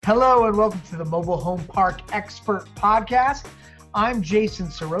Hello and welcome to the Mobile Home Park Expert Podcast. I'm Jason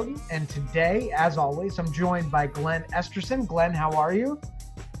Sorotin, and today, as always, I'm joined by Glenn Esterson. Glenn, how are you?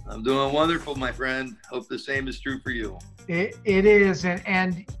 I'm doing wonderful, my friend. Hope the same is true for you. It is,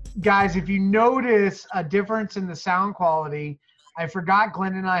 and guys, if you notice a difference in the sound quality, I forgot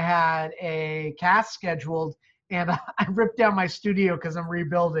Glenn and I had a cast scheduled, and I ripped down my studio because I'm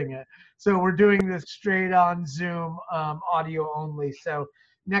rebuilding it. So we're doing this straight on Zoom, audio only. So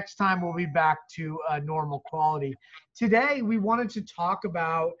next time we'll be back to normal quality. Today we wanted to talk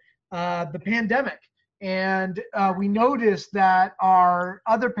about the pandemic, and we noticed that our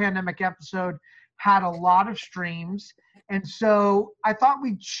other pandemic episode had a lot of streams, and so I thought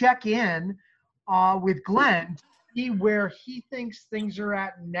we'd check in with Glenn to see where he thinks things are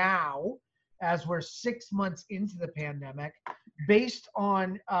at now, as we're 6 months into the pandemic, based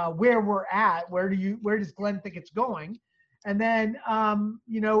on where we're at. Where does Glenn think it's going? And then,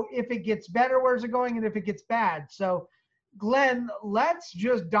 if it gets better, where's it going? And if it gets bad. So, Glenn, let's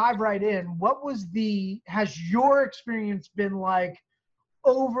just dive right in. Has your experience been like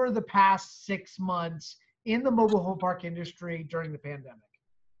over the past 6 months in the mobile home park industry during the pandemic?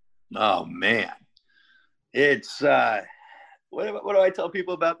 Oh, man. It's, what do I tell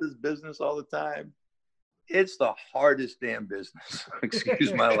people about this business all the time? It's the hardest damn business.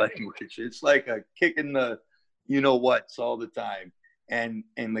 Excuse my language. It's like a kick in the you-know-whats all the time. And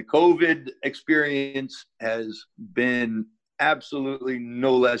the COVID experience has been absolutely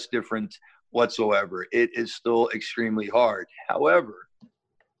no less different whatsoever. It is still extremely hard. However,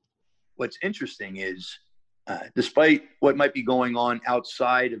 what's interesting is, despite what might be going on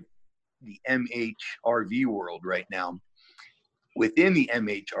outside of the MHRV world right now, within the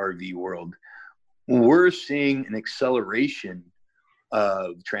MHRV world, we're seeing an acceleration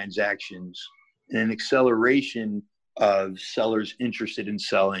of transactions and an acceleration of sellers interested in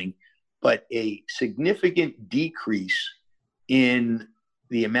selling, but a significant decrease in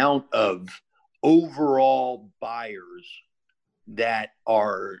the amount of overall buyers that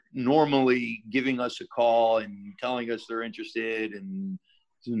are normally giving us a call and telling us they're interested and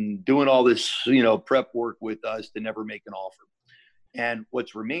doing all this, prep work with us to never make an offer. And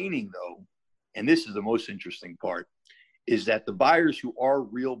what's remaining, though, and this is the most interesting part, is that the buyers who are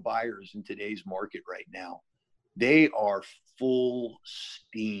real buyers in today's market right now, they are full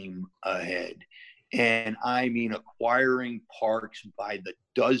steam ahead. And I mean acquiring parks by the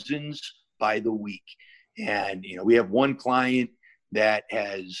dozens, by the week. And, we have one client that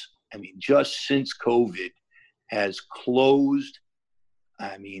has, just since COVID, has closed,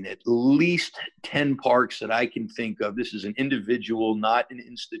 at least 10 parks that I can think of. This is an individual, not an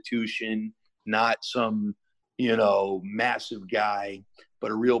institution, not some, massive guy,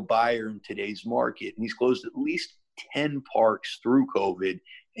 but a real buyer in today's market. And he's closed at least 10 parks through COVID,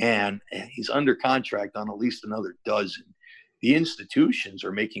 and he's under contract on at least another dozen. The institutions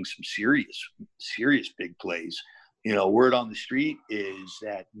are making some serious big plays. Word on the street is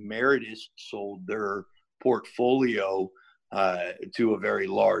that Meredith sold their portfolio to a very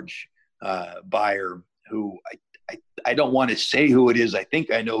large buyer who I don't want to say who it is. I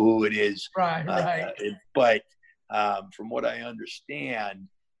think I know who it is. Right. But from what I understand,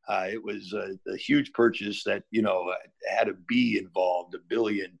 it was a huge purchase that, had a B involved, $1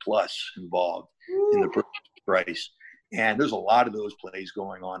 billion plus involved in the purchase price. And there's a lot of those plays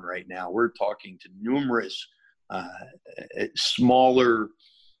going on right now. We're talking to numerous smaller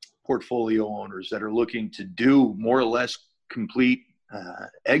portfolio owners that are looking to do more or less complete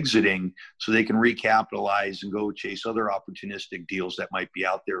exiting so they can recapitalize and go chase other opportunistic deals that might be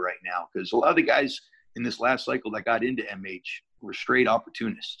out there right now. Because a lot of the guys in this last cycle that got into MH were straight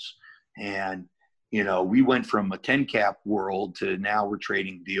opportunists. And, we went from a 10 cap world to now we're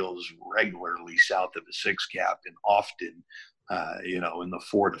trading deals regularly south of a 6 cap and often, in the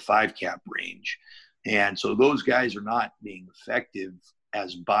 4 to 5 cap range. And so those guys are not being effective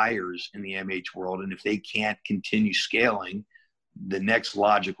as buyers in the MH world. And if they can't continue scaling, the next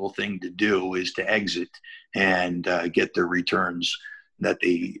logical thing to do is to exit and get the returns that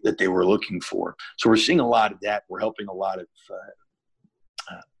they were looking for. So we're seeing a lot of that. We're helping a lot of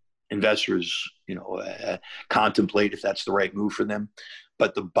investors, contemplate if that's the right move for them.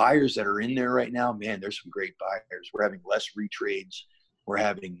 But the buyers that are in there right now, man, there's some great buyers. We're having less retrades. We're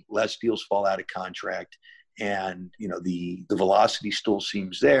having less deals fall out of contract. And, the velocity still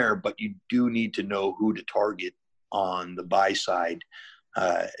seems there, but you do need to know who to target on the buy side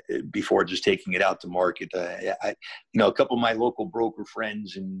before just taking it out to market. A couple of my local broker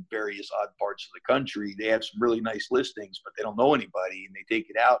friends in various odd parts of the country, they have some really nice listings, but they don't know anybody, and they take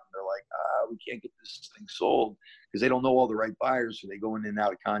it out and they're like, we can't get this thing sold because they don't know all the right buyers, so they go in and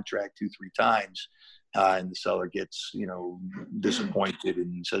out of contract 2-3 times, and the seller gets, disappointed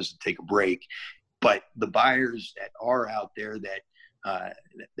and says to take a break. But the buyers that are out there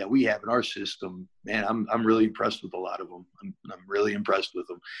that we have in our system, man, I'm really impressed with a lot of them. I'm really impressed with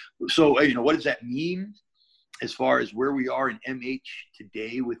them. So, what does that mean as far as where we are in MH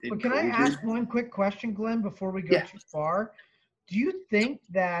today within Can COVID? I ask one quick question, Glenn, before we go too far? Do you think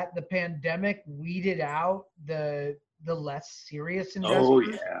that the pandemic weeded out the less serious investors? Oh,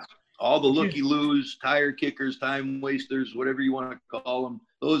 yeah. All the looky-loos, tire kickers, time wasters, whatever you want to call them,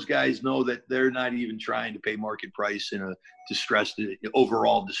 those guys know that they're not even trying to pay market price in a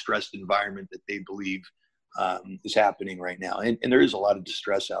overall distressed environment that they believe is happening right now. And there is a lot of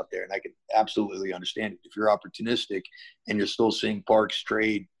distress out there, and I can absolutely understand it. If you're opportunistic and you're still seeing parks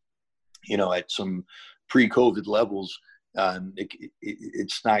trade, at some pre-COVID levels,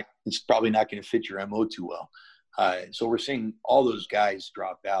 it's probably not going to fit your MO too well. So we're seeing all those guys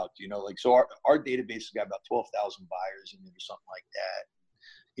drop out, so our database has got about 12,000 buyers in it or something like that.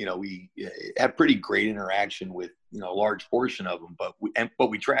 We have pretty great interaction with, a large portion of them, but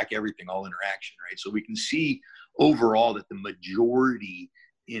we track everything, all interaction, right? So we can see overall that the majority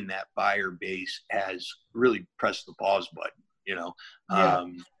in that buyer base has really pressed the pause button,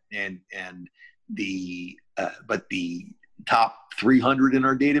 but the top 300 in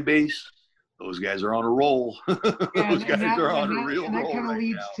our database, those guys are on a roll. Those guys are on a real roll. And that kind of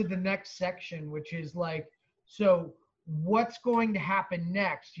leads now to the next section, which is so what's going to happen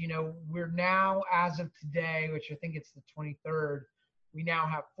next? We're now, as of today, which I think it's the 23rd, we now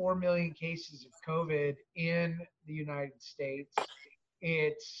have 4 million cases of COVID in the United States.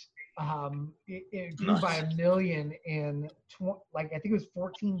 It's it grew by 1 million in I think it was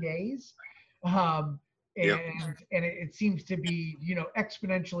 14 days. And it seems to be,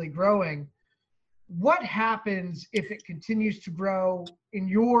 exponentially growing. What happens if it continues to grow, in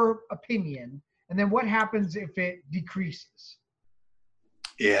your opinion? And then what happens if it decreases?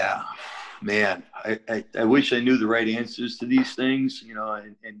 Yeah, man, I wish I knew the right answers to these things,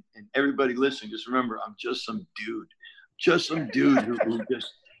 and everybody listening, just remember, I'm just some dude who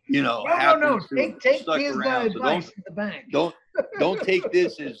just, no. Take his around. advice to the bank. Don't take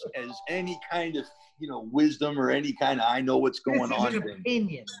this as any kind of, wisdom or any kind of, I know what's going on. This is an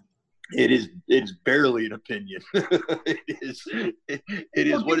opinion. It's barely an opinion. It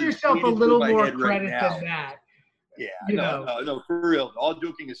is what give is yourself a little more credit right than that. Yeah, no, for real. All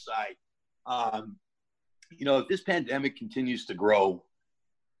joking aside, if this pandemic continues to grow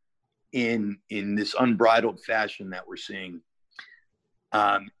in this unbridled fashion that we're seeing,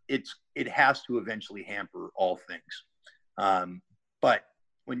 it has to eventually hamper all things. But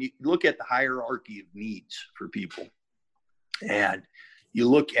when you look at the hierarchy of needs for people, and you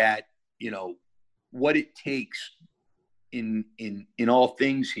look at what it takes in all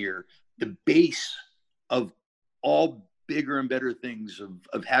things here, the base of all bigger and better things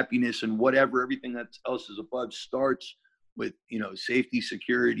of happiness and whatever, everything that else is above starts with, safety,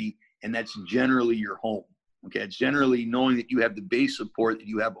 security, and that's generally your home. Okay. It's generally knowing that you have the base support, that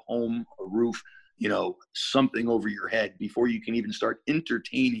you have a home, a roof, something over your head before you can even start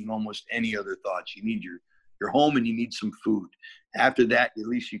entertaining almost any other thoughts. You need your home, and you need some food. After that, at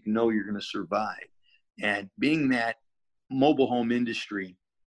least you can know you're going to survive. And being that mobile home industry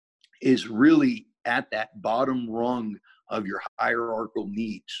is really at that bottom rung of your hierarchical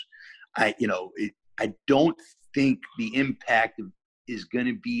needs, I don't think the impact is going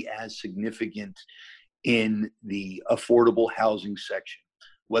to be as significant in the affordable housing section,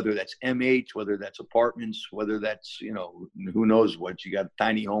 whether that's MH, whether that's apartments, whether that's, who knows what, you got a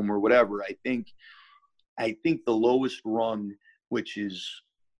tiny home or whatever. I think the lowest rung, which is,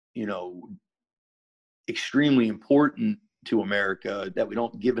 extremely important to America that we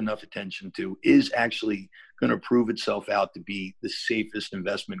don't give enough attention to, is actually going to prove itself out to be the safest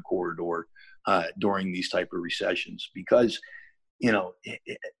investment corridor during these type of recessions. Because,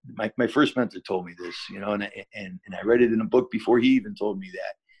 my first mentor told me this, and I read it in a book before he even told me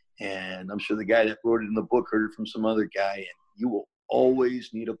that. And I'm sure the guy that wrote it in the book heard it from some other guy, and you will always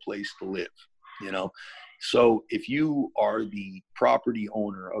need a place to live, So if you are the property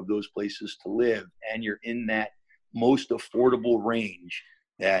owner of those places to live, and you're in that most affordable range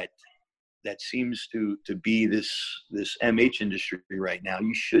that seems to be this MH industry right now,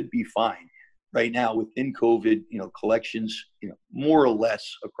 you should be fine. Right now, within COVID, collections, more or less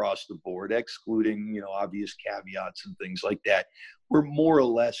across the board, excluding, obvious caveats and things like that, we're more or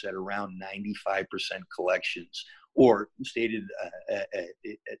less at around 95% collections. Or stated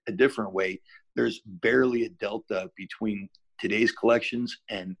a different way, there's barely a delta between today's collections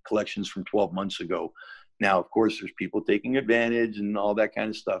and collections from 12 months ago. Now, of course, there's people taking advantage and all that kind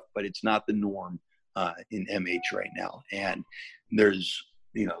of stuff, but it's not the norm in MH right now. And there's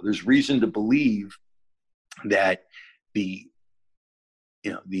reason to believe that the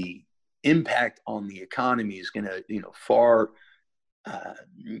impact on the economy is going to,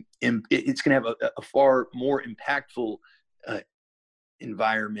 it's going to have a far more impactful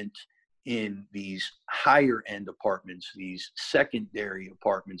environment in these higher end apartments, these secondary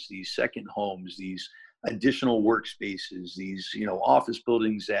apartments, these second homes, these additional workspaces, these, office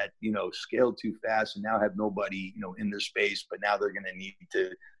buildings that, scaled too fast and now have nobody, in their space, but now they're going to need to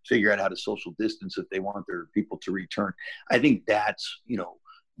figure out how to social distance if they want their people to return. I think that's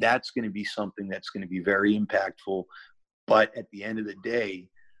going to be something that's going to be very impactful. But at the end of the day,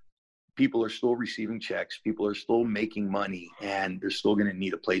 people are still receiving checks, people are still making money, and they're still going to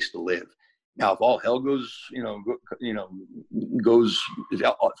need a place to live. Now, if all hell goes,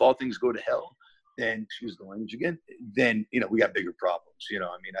 if all things go to hell, then, excuse the language again, then, we got bigger problems.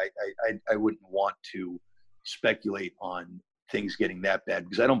 I wouldn't want to speculate on things getting that bad,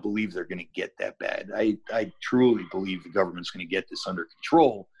 because I don't believe they're going to get that bad. I truly believe the government's going to get this under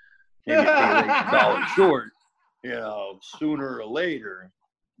control. Maybe a dollar short, sooner or later.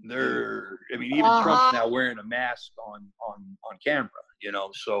 Even Trump's now wearing a mask on camera,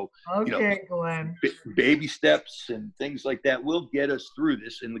 so, okay, Glenn. Baby steps and things like that will get us through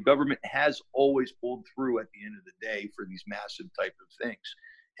this. And the government has always pulled through at the end of the day for these massive type of things.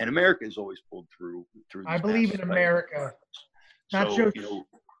 And America has always pulled through. I believe in America. Not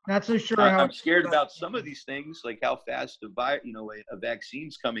so sure. I'm scared about some of these things, like how fast a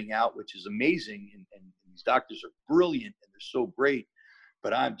vaccine's coming out, which is amazing. And these doctors are brilliant and they're so great.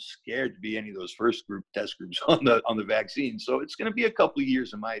 But I'm scared to be any of those first test groups on the vaccine. So it's going to be a couple of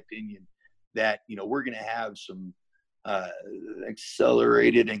years, in my opinion, that, we're going to have some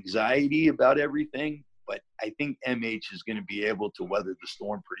accelerated anxiety about everything. But I think MH is going to be able to weather the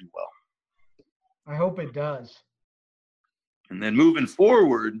storm pretty well. I hope it does. And then moving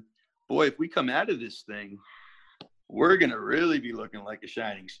forward, boy, if we come out of this thing, we're going to really be looking like a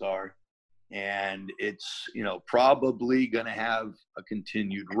shining star. And it's, probably going to have a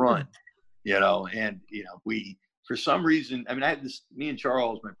continued run, and, we, for some reason, I have this, me and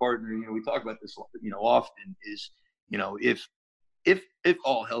Charles, my partner, we talk about this, often is, if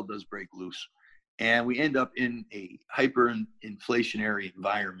all hell does break loose and we end up in a hyperinflationary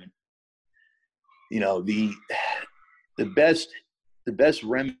environment, the best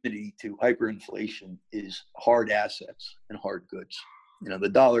remedy to hyperinflation is hard assets and hard goods. The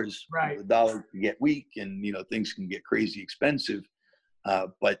dollars, right. The dollar can get weak, and things can get crazy expensive.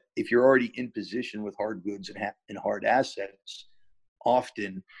 But if you're already in position with hard goods and hard assets,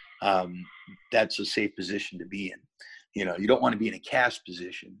 often that's a safe position to be in. You don't want to be in a cash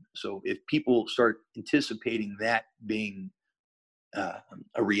position. So if people start anticipating that being a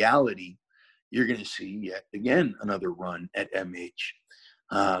reality, you're going to see yet again another run at MH.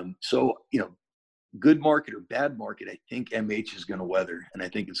 So good market or bad market, I think MH is going to weather, and I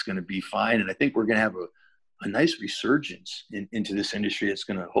think it's going to be fine. And I think we're going to have a nice resurgence into this industry. It's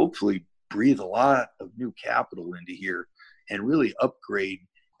going to hopefully breathe a lot of new capital into here and really upgrade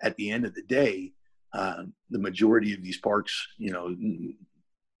at the end of the day the majority of these parks,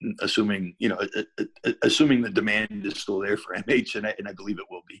 assuming the demand is still there for MH, and I believe it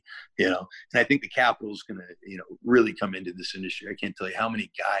will be, and I think the capital is going to, really come into this industry. I can't tell you how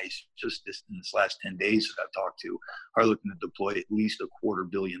many guys just in this last 10 days that I've talked to are looking to deploy at least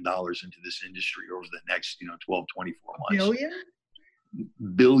 $250 million into this industry over the next, 12, 24 months.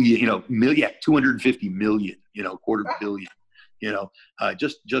 Billion, 250 million, quarter billion,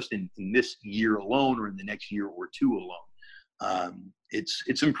 just in this year alone, or in the next year or two alone.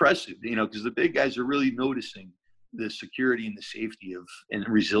 It's impressive, because the big guys are really noticing the security and the safety and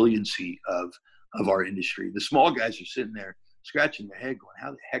resiliency of our industry. The small guys are sitting there scratching their head going,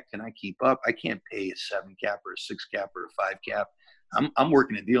 how the heck can I keep up? I can't pay a 7 cap or a 6 cap or a 5 cap. I'm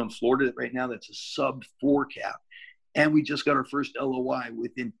working a deal in Florida right now that's a sub 4 cap. And we just got our first LOI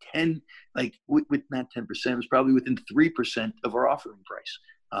within 10, with not 10%, it was probably within 3% of our offering price.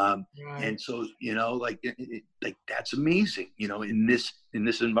 Right. And so, that's amazing, in this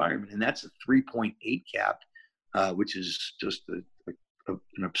environment. And that's a 3.8 cap, which is just an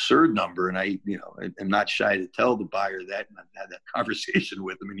absurd number. And I'm not shy to tell the buyer that, and I've had that conversation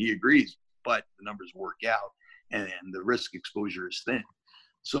with him, and he agrees, but the numbers work out and the risk exposure is thin.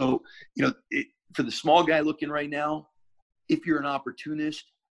 So, for the small guy looking right now, if you're an opportunist,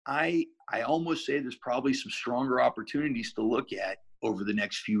 I almost say there's probably some stronger opportunities to look at over the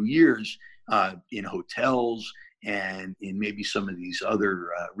next few years in hotels and in maybe some of these other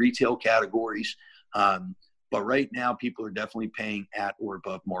retail categories. But right now, people are definitely paying at or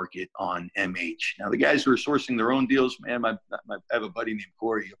above market on MH. Now, the guys who are sourcing their own deals, man, I have a buddy named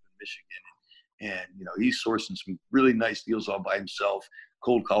Corey up in Michigan, and he's sourcing some really nice deals all by himself,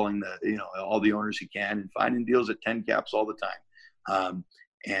 cold calling all the owners he can, and finding deals at 10 caps all the time.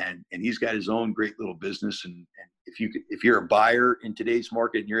 And he's got his own great little business. And if you're a buyer in today's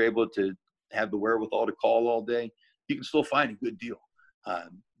market and you're able to have the wherewithal to call all day, you can still find a good deal.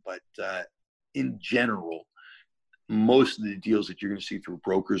 But in general, most of the deals that you're going to see through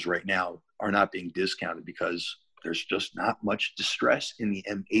brokers right now are not being discounted because there's just not much distress in the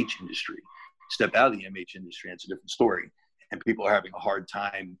MH industry. Step out of the MH industry, it's a different story. And people are having a hard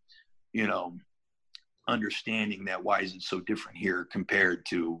time, understanding that. Why is it so different here compared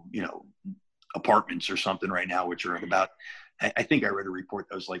to, apartments or something right now, which are at about, I think I read a report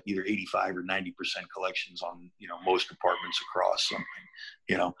that was like either 85 or 90% collections on, most apartments across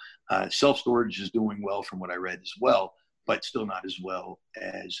something. Self-storage is doing well from what I read as well, but still not as well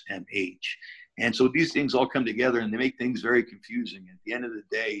as MH. And so these things all come together and they make things very confusing. At the end of the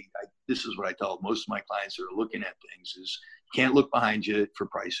day, this is what I tell most of my clients that are looking at things is you can't look behind you for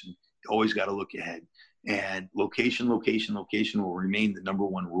pricing. You always got to look ahead. And location will remain the number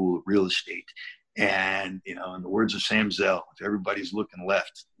one rule of real estate. And, in the words of Sam Zell, if everybody's looking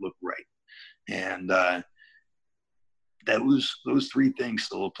left, look right. And those three things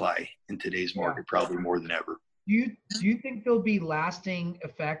still apply in today's market, probably more than ever. Do you think there'll be lasting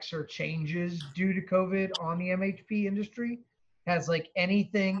effects or changes due to COVID on the MHP industry? Has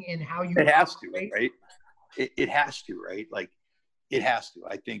anything in how you? It has to, right? It has to, right? It has to.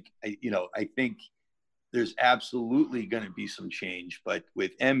 I think there's absolutely going to be some change, but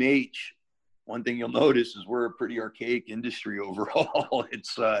with MH, one thing you'll notice is we're a pretty archaic industry overall.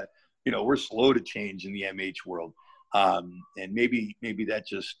 It's, we're slow to change in the MH world. And maybe that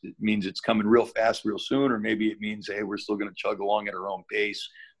just means it's coming real fast, real soon, or maybe it means, hey, we're still going to chug along at our own pace,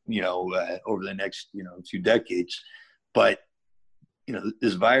 over the next, few decades. But,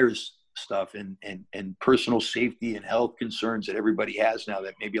 this virus stuff and personal safety and health concerns that everybody has now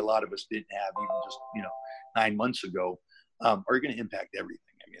that maybe a lot of us didn't have even just, 9 months ago, are going to impact everything.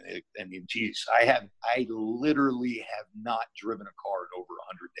 I mean, geez, I literally have not driven a car in over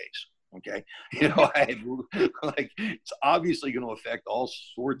 100 days. Okay. It's obviously going to affect all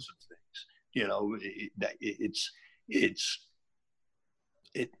sorts of things.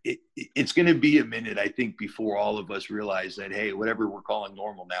 It's going to be a minute, I think, before all of us realize that, hey, whatever we're calling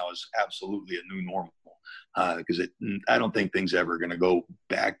normal now is absolutely a new normal. Because I don't think things ever going to go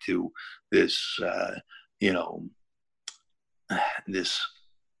back to this, this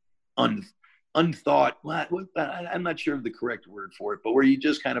unthought, I'm not sure of the correct word for it, but where you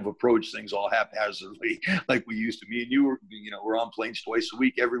just kind of approach things all haphazardly like we used to. Me and you were, we're on planes twice a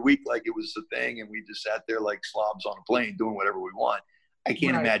week, every week, like it was the thing. And we just sat there like slobs on a plane doing whatever we want. I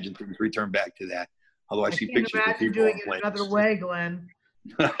can't imagine things return back to that. Although I see pictures of people doing it another way, Glenn.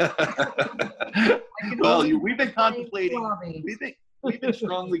 Well, we've been contemplating, we've been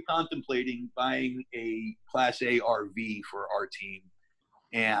strongly contemplating buying a Class A RV for our team.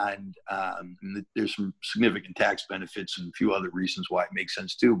 And there's some significant tax benefits and a few other reasons why it makes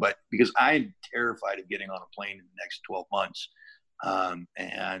sense too. But because I'm terrified of getting on a plane in the next 12 months.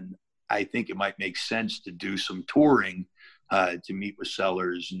 And I think it might make sense to do some touring, to meet with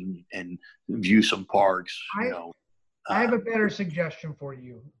sellers and view some parks, I have a better suggestion for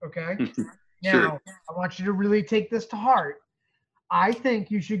you. Okay. Sure. Now, I want you to really take this to heart. I think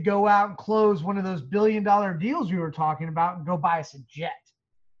you should go out and close one of those $1 billion deals we were talking about and go buy us a jet.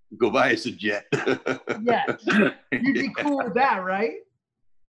 Go buy us a jet. Yes. You'd be cool with that, right?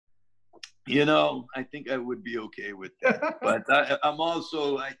 I think I would be okay with that. But I'm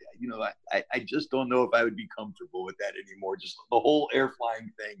also, I just don't know if I would be comfortable with that anymore. Just the whole air flying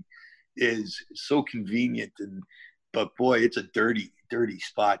thing is so convenient. But boy, it's a dirty, dirty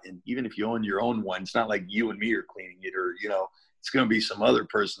spot. And even if you own your own one, it's not like you and me are cleaning it, or, it's going to be some other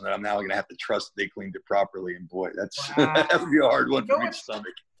person that I'm now going to have to trust they cleaned it properly. And boy, that would be a hard one for me to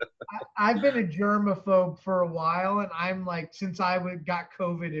stomach. I've been a germaphobe for a while, and I'm since I got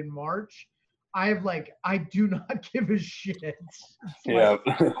COVID in March, I do not give a shit. Yeah.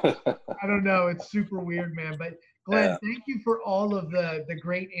 I don't know. It's super weird, man. But Glenn, thank you for all of the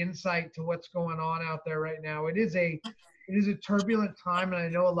great insight to what's going on out there right now. It is a turbulent time, and I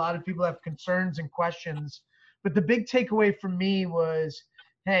know a lot of people have concerns and questions. But the big takeaway from me was,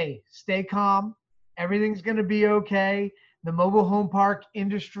 hey, stay calm. Everything's going to be okay. The mobile home park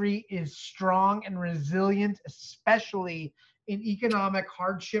industry is strong and resilient, especially in economic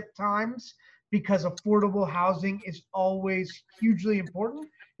hardship times. because affordable housing is always hugely important,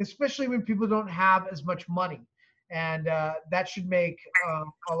 especially when people don't have as much money. And that should make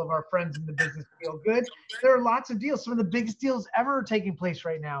all of our friends in the business feel good. There are lots of deals. Some of the biggest deals ever are taking place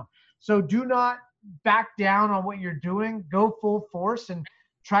right now. So do not back down on what you're doing. Go full force and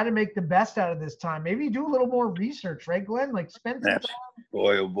try to make the best out of this time. Maybe do a little more research, right, Glenn? Like spend some time.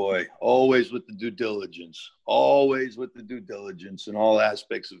 Boy, oh boy, always with the due diligence, always with the due diligence in all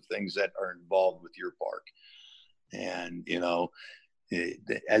aspects of things that are involved with your park. And, you know,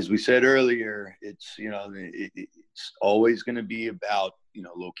 as we said earlier, it's, you know, it's always going to be about, you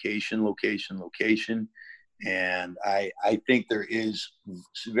know, location, location, location. And I think there is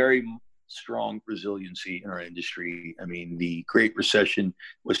very strong resiliency in our industry. I mean, the Great Recession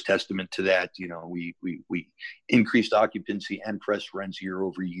was testament to that. You know, we increased occupancy and press rents year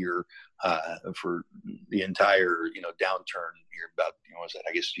over year for the entire, you know, downturn here about, you know, was that,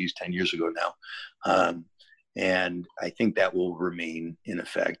 I guess, 10 years ago now. And I think that will remain in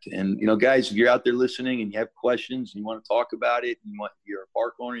effect. And, you know, guys, if you're out there listening and you have questions and you want to talk about it, you're a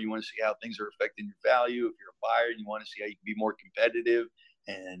park owner, you want to see how things are affecting your value. If you're a buyer and you want to see how you can be more competitive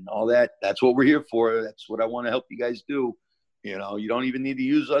and all that, that's what we're here for. That's what I want to help you guys do. You know, you don't even need to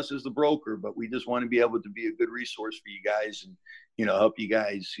use us as the broker, but we just want to be able to be a good resource for you guys and, you know, help you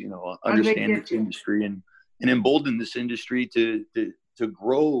guys, you know, understand this industry and embolden this industry to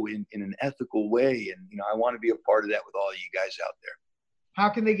grow in an ethical way. And, you know, I want to be a part of that with all you guys out there. How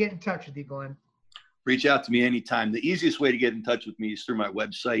can they get in touch with you, Glenn? Reach out to me anytime. The easiest way to get in touch with me is through my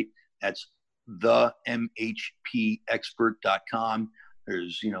website. That's themhpexpert.com.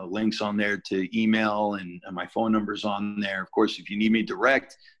 There's, you know, links on there to email and my phone number's on there. Of course, if you need me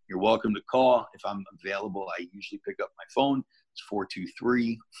direct, you're welcome to call. If I'm available, I usually pick up my phone. It's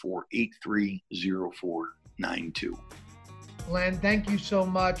 423-483-0492. Glenn, thank you so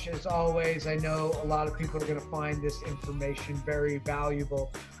much. As always, I know a lot of people are going to find this information very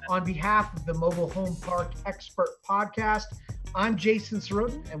valuable. On behalf of the Mobile Home Park Expert Podcast, I'm Jason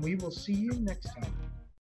Sorotin, and we will see you next time.